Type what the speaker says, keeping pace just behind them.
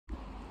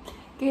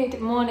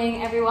Good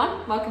morning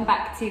everyone, welcome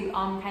back to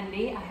Arm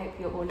Candy. I hope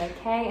you're all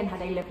okay and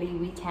had a lovely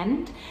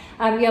weekend.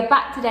 We are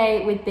back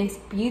today with this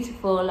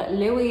beautiful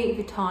Louis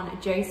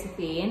Vuitton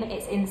Josephine.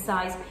 It's in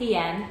size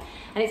PM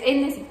and it's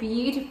in this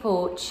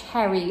beautiful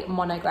cherry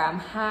monogram.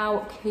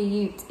 How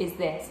cute is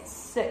this?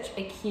 Such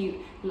a cute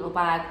little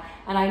bag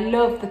and I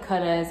love the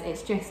colours.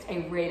 It's just a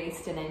really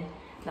stunning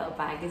little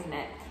bag, isn't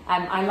it?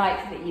 I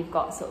like that you've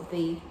got sort of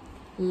the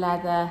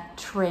leather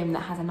trim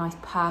that has a nice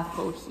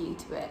purple hue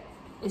to it.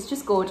 It's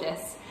just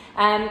gorgeous.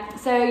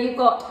 So you've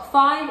got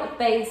 5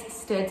 base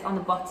studs on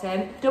the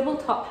bottom, double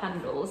top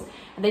handles,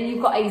 and then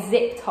you've got a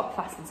zip top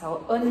fasten,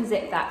 so I'll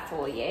unzip that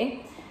for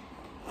you.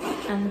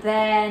 And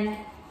then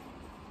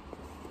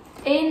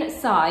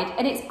inside,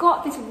 and it's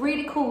got this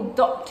really cool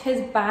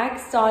doctor's bag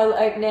style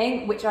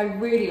opening, which I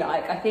really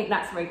like. I think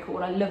that's very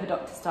cool. I love a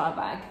doctor style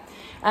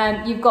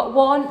bag. You've got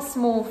one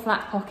small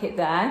flat pocket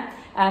there.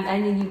 And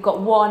then you've got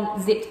one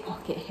zipped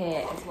pocket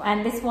here as well.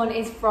 And this one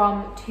is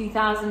from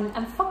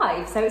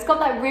 2005. So it's got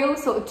that real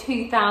sort of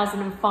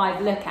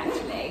 2005 look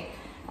actually.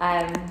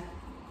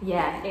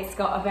 Yeah, it's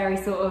got a very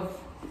sort of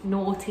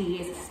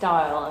noughties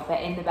style,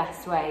 but in the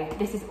best way.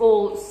 This is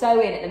all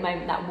so in at the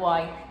moment, that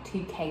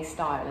Y2K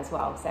style as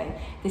well. So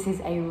this is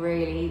a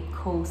really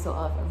cool sort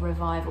of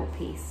revival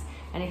piece.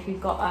 And if you've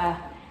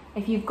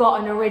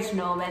got an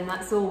original, then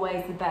that's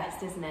always the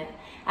best, isn't it?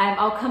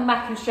 I'll come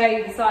back and show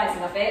you the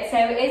sizing of it. So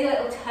it is a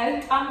little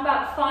tote. I'm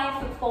about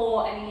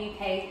 5'4" in the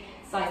UK,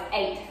 size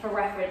 8 for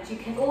reference. You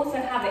can also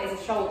have it as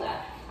a shoulder.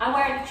 I'm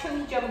wearing a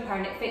chunky jumper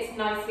and it fits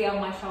nicely on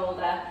my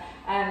shoulder.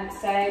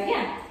 So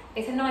yeah,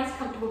 it's a nice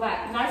comfortable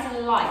bag, nice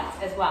and light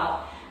as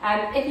well.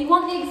 If you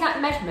want the exact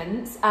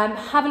measurements,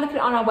 have a look at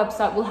it on our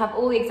website. We'll have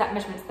all the exact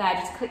measurements there.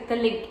 Just click the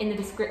link in the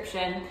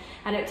description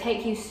and it'll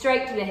take you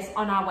straight to this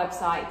on our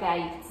website. There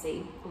you can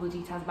see all the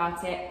details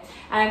about it.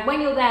 When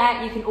you're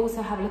there, you can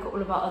also have a look at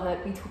all of our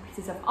other beautiful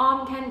pieces of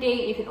arm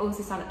candy. You can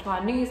also sign up to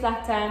our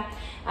newsletter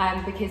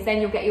because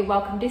then you'll get your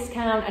welcome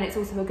discount, and it's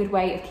also a good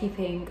way of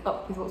keeping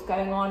up with what's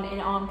going on in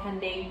arm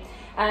candy.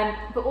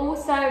 But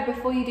also,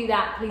 before you do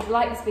that, please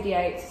like this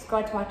video,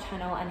 subscribe to our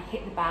channel and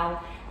hit the bell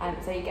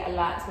so you get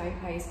alerts when we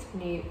post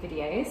new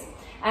videos.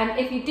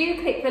 If you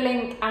do click the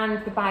link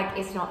and the bag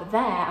is not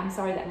there, I'm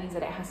sorry, that means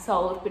that it has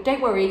sold, but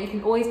don't worry, you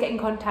can always get in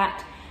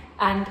contact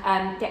and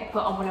get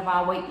put on one of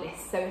our wait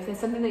lists. So if there's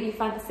something that you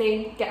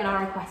fancy, get on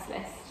our request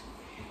list.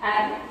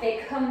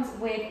 It comes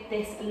with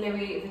this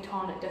Louis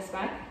Vuitton dust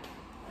bag.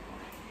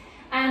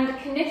 And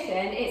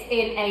condition, it's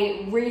in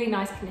a really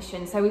nice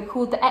condition. So we've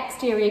called the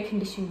exterior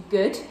condition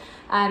good.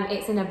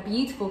 It's in a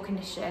beautiful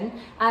condition.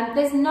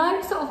 There's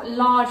no sort of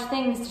large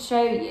things to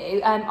show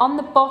you. On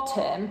the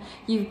bottom,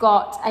 you've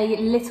got a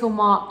little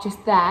mark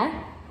just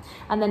there,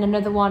 and then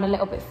another one a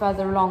little bit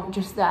further along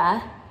just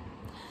there.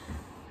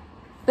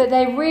 But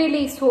they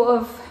really sort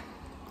of,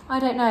 I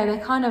don't know,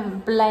 they kind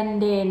of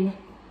blend in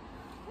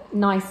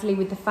nicely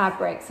with the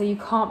fabric, so you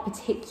can't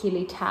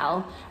particularly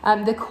tell.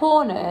 The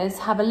corners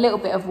have a little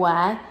bit of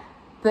wear,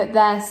 but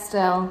they're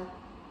still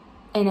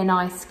in a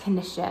nice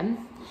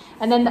condition.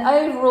 And then the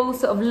overall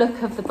sort of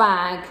look of the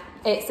bag,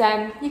 it's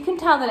you can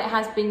tell that it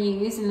has been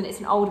used and that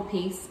it's an older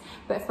piece,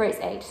 but for its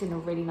age, it's in a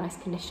really nice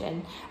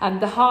condition.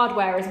 The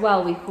hardware as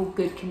well, we call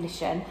good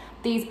condition.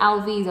 These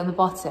LVs on the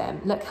bottom,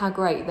 look how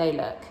great they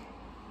look.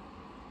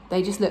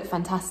 They just look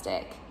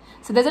fantastic.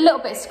 So there's a little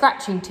bit of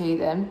scratching to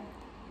them,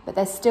 but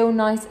they're still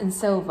nice and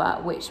silver,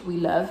 which we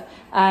love.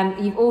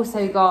 You've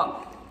also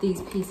got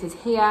these pieces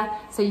here,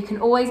 so you can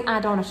always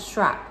add on a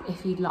strap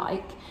if you'd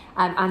like,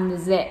 and the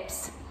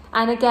zips.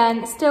 And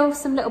again, still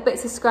some little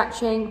bits of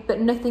scratching, but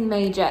nothing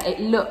major. It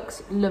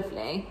looks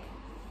lovely.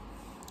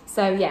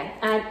 So yeah,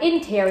 and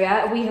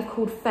interior we have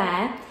called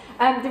fair.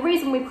 The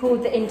reason we've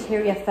called the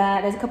interior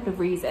fair, there's a couple of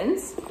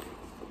reasons.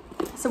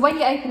 So when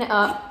you open it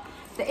up,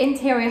 the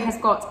interior has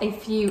got a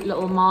few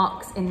little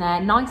marks in there,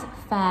 nice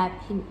fair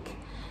pink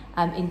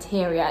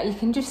interior. You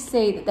can just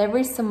see that there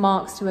is some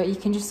marks to it. You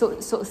can just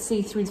sort of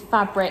see through the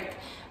fabric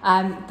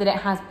that it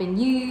has been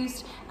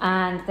used,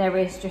 and there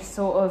is just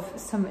sort of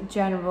some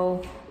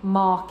general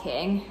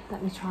marking.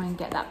 Let me try and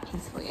get that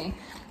piece for you.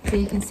 So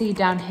you can see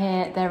down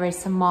here there is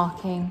some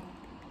marking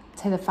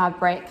to the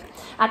fabric,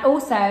 and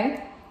also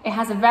it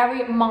has a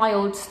very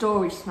mild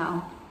storage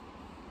smell.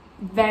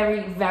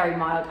 Very, very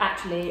mild.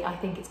 Actually, I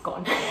think it's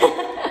gone.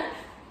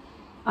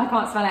 I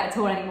can't smell it at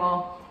all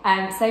anymore.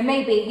 So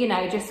maybe, you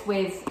know, just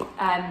with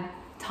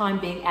time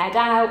being aired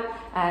out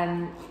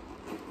and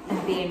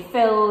being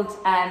filled,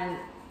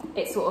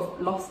 it sort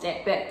of lost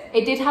it. But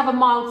it did have a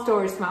mild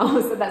storage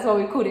smell, so that's why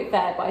we called it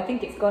fair, but I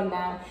think it's gone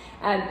now.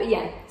 But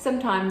yeah,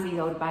 sometimes these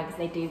older bags,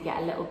 they do get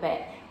a little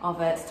bit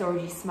of a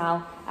storagey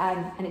smell,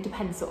 and it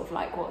depends sort of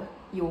like what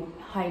your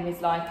home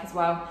is like as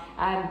well.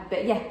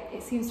 But yeah,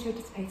 it seems to have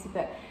dissipated,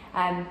 but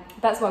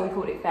that's why we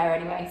called it fair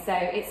anyway. So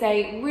it's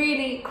a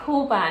really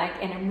cool bag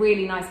in a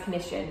really nice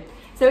condition.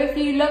 So if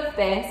you love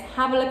this,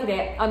 have a look at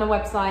it on our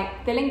website.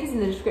 The link is in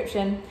the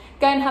description.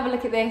 Go and have a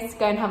look at this.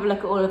 Go and have a look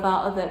at all of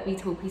our other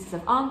beautiful pieces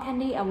of arm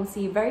candy, and we'll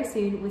see you very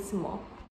soon with some more.